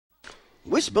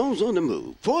Wishbone's on the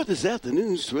move for this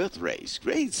afternoon's 12th race.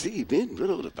 Grade C, Ben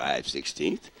Riddle to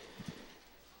 5/16th.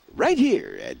 Right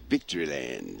here at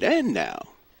Victoryland. And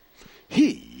now,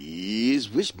 here's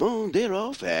Wishbone. They're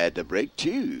off at the break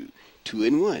 2. 2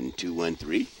 and 1,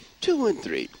 2-1-3,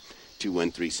 2-1-3,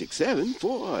 2-1-3-6-7,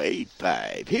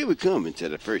 4-8-5. Here we come into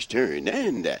the first turn,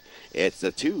 and it's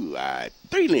the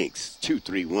 3 links,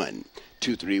 2-3-1.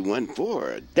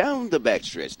 2-3-1-4. Down the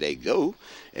backstretch they go.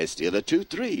 It's still a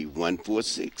 2-3,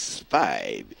 1-4-6,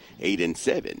 5, 8 and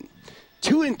 7.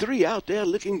 2 and 3 out there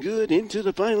looking good into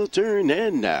the final turn,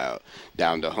 and now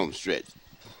down the home stretch.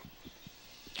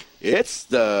 It's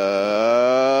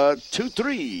the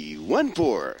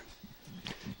 2-3-1-4.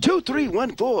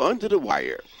 2-3-1-4 under the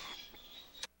wire.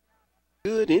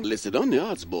 Good and listed on the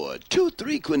odds board.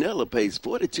 2-3 Quinella pays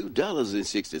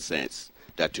 $42.60.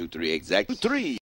 That 2-3 exact 3.